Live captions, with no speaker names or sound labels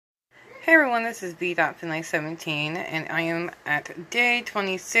Hey everyone, this is B.Finlay17, and I am at day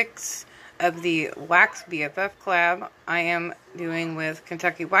 26 of the Wax BFF collab I am doing with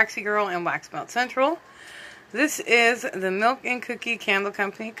Kentucky Waxy Girl and Wax Melt Central. This is the Milk and Cookie Candle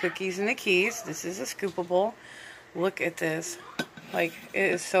Company Cookies and the Keys. This is a scoopable. Look at this. Like,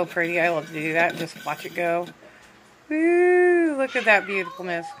 it is so pretty. I love to do that. Just watch it go. Woo! Look at that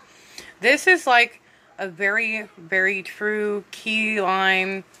beautifulness. This is like a very, very true key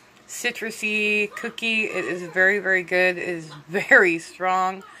lime citrusy cookie. It is very, very good. It is very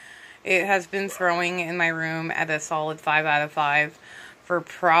strong. It has been throwing in my room at a solid 5 out of 5 for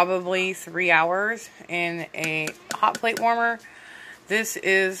probably 3 hours in a hot plate warmer. This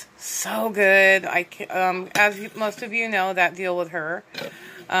is so good. As most of you know that deal with her.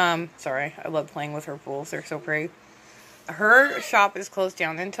 Sorry, I love playing with her pools. They're so pretty. Her shop is closed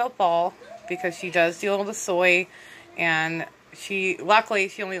down until fall because she does deal with soy, and luckily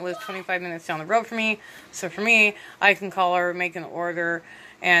she only lives 25 minutes down the road from me. So for me, I can call her, make an order,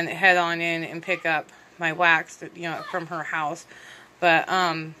 and head on in and pick up my wax, from her house. But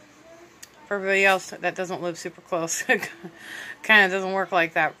for everybody else that doesn't live super close, it kind of doesn't work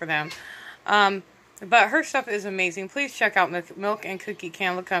like that for them. But her stuff is amazing. Please check out Milk and Cookie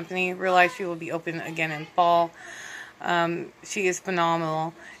Candle Company. Realize she will be open again in fall. She is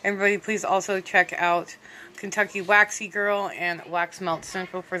phenomenal. Everybody, please also check out Kentucky Waxy Girl and Wax Melt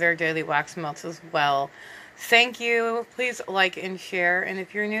Central for their daily wax melts as well. Thank you. Please like and share. And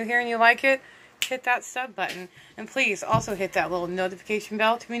if you're new here and you like it, hit that sub button. And please also hit that little notification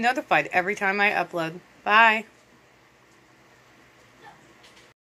bell to be notified every time I upload. Bye.